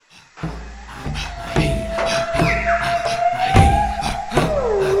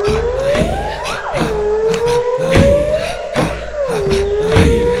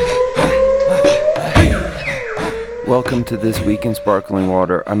Welcome to This Week in Sparkling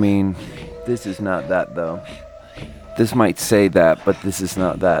Water. I mean, this is not that though. This might say that, but this is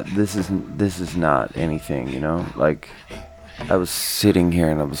not that. This is not anything, you know? Like, I was sitting here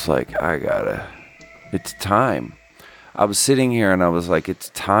and I was like, it's time. I was sitting here and I was like,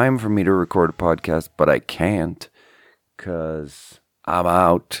 it's time for me to record a podcast, but I can't because I'm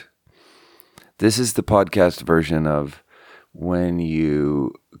out. This is the podcast version of when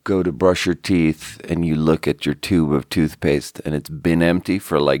you go to brush your teeth and you look at your tube of toothpaste and it's been empty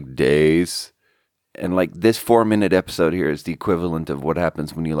for like days. And like this 4-minute episode here is the equivalent of what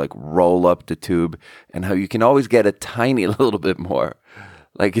happens when you like roll up the tube and how you can always get a tiny little bit more.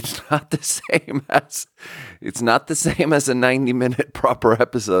 Like it's not the same as a 90-minute proper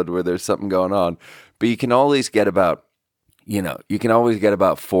episode where there's something going on, but you can always get about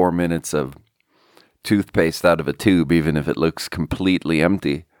 4 minutes of toothpaste out of a tube, even if it looks completely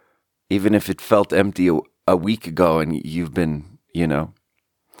empty, even if it felt empty a week ago and you've been, The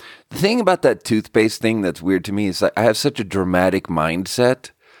thing about that toothpaste thing that's weird to me is like I have such a dramatic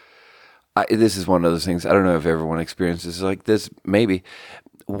mindset. This is one of those things, I don't know if everyone experiences like this, maybe.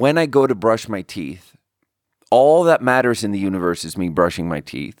 When I go to brush my teeth, all that matters in the universe is me brushing my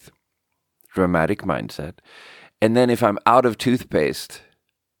teeth. Dramatic mindset. And then if I'm out of toothpaste,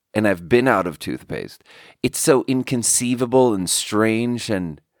 and I've been out of toothpaste, it's so inconceivable and strange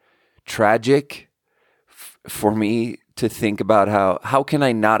and tragic for me to think about how can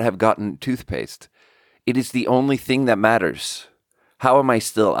I not have gotten toothpaste? It is the only thing that matters. How am I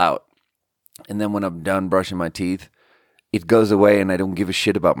still out? And then when I'm done brushing my teeth, it goes away and I don't give a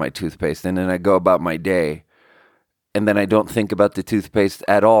shit about my toothpaste. And then I go about my day. And then I don't think about the toothpaste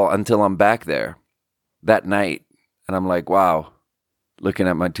at all until I'm back there that night. And I'm like, wow, looking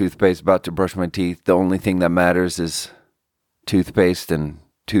at my toothpaste, about to brush my teeth. The only thing that matters is toothpaste and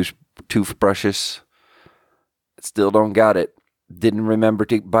toothbrushes. Still don't got it. Didn't remember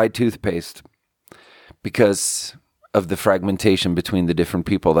to buy toothpaste because of the fragmentation between the different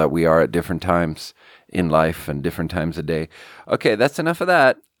people that we are at different times in life and different times a day. Okay, that's enough of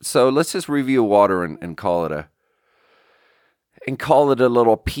that. So let's just review water and call it a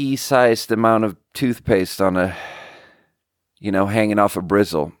little pea-sized amount of toothpaste on a, hanging off a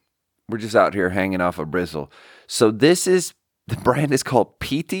bristle. We're just out here hanging off a bristle. So the brand is called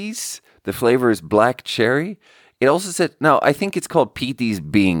Petey's. The flavor is black cherry. It also said, I think it's called Petey's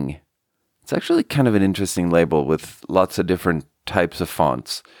Bing. It's actually kind of an interesting label with lots of different types of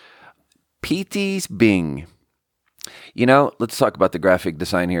fonts. Petey's Bing. Let's talk about the graphic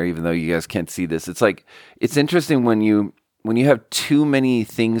design here, even though you guys can't see this. It's interesting when you have too many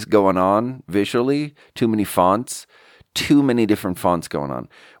things going on visually, too many fonts, too many different fonts going on.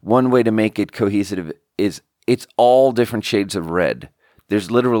 One way to make it cohesive is it's all different shades of red.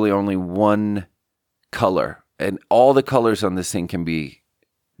 There's literally only one color. And all the colors on this thing can be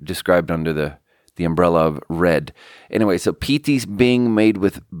described under the umbrella of red. Anyway, so Petey's Bing made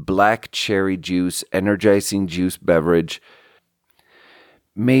with black cherry juice, energizing juice beverage,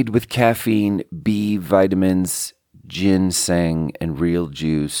 made with caffeine, B vitamins, ginseng, and real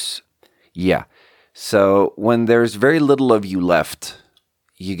juice. Yeah. So when there's very little of you left,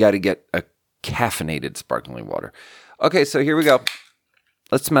 you got to get a caffeinated sparkling water. Okay, so here we go.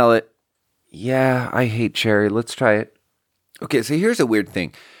 Let's smell it. Yeah, I hate cherry. Let's try it. Okay, so here's a weird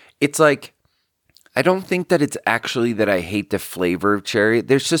thing. It's like, I don't think that it's actually that I hate the flavor of cherry.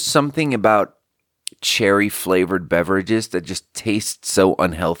 There's just something about cherry-flavored beverages that just tastes so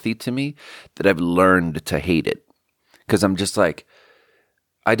unhealthy to me that I've learned to hate it. Because I'm just like,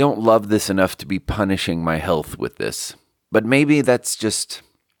 I don't love this enough to be punishing my health with this. But maybe that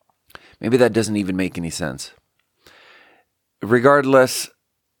doesn't even make any sense. Regardless,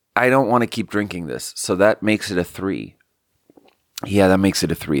 I don't want to keep drinking this. So that makes it a 3. Yeah, that makes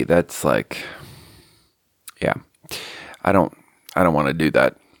it a 3. That's like, yeah. I don't want to do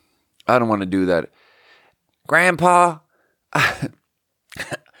that. I don't want to do that. Grandpa,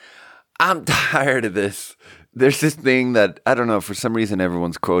 I'm tired of this. There's this thing that, I don't know, for some reason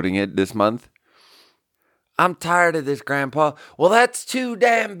everyone's quoting it this month. I'm tired of this, Grandpa. Well, that's too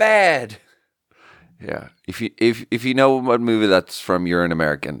damn bad. Yeah. If you know what movie that's from, you're an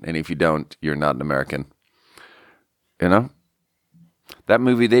American. And if you don't, you're not an American. That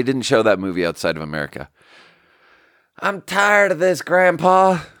movie, they didn't show that movie outside of America. I'm tired of this,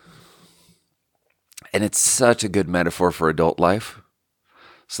 Grandpa. And it's such a good metaphor for adult life.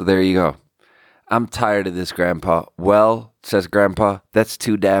 So there you go. I'm tired of this, Grandpa. Well, says Grandpa, that's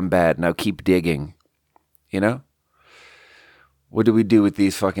too damn bad. Now keep digging. What do we do with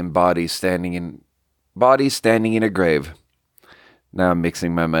these fucking bodies standing in a grave? Now I'm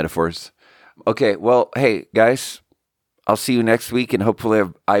mixing my metaphors. Okay, well, hey, guys, I'll see you next week, and hopefully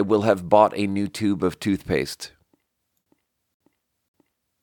I will have bought a new tube of toothpaste.